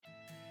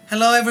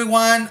Hello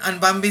everyone,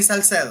 I'm Bambi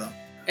Salcedo.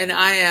 And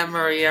I am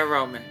Maria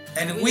Roman.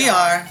 And we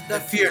are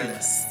The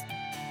Fearless.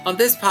 On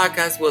this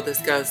podcast, we'll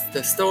discuss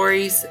the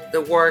stories,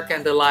 the work,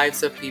 and the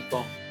lives of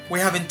people.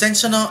 We have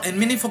intentional and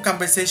meaningful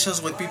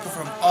conversations with people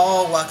from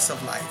all walks of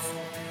life.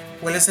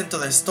 We listen to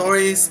their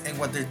stories and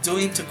what they're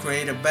doing to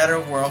create a better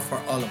world for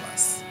all of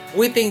us.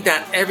 We think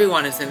that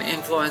everyone is an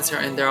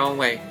influencer in their own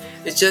way.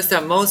 It's just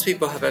that most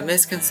people have a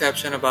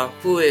misconception about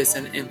who is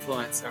an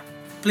influencer.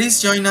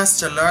 Please join us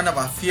to learn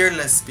about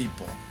fearless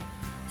people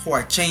who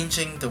are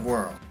changing the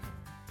world.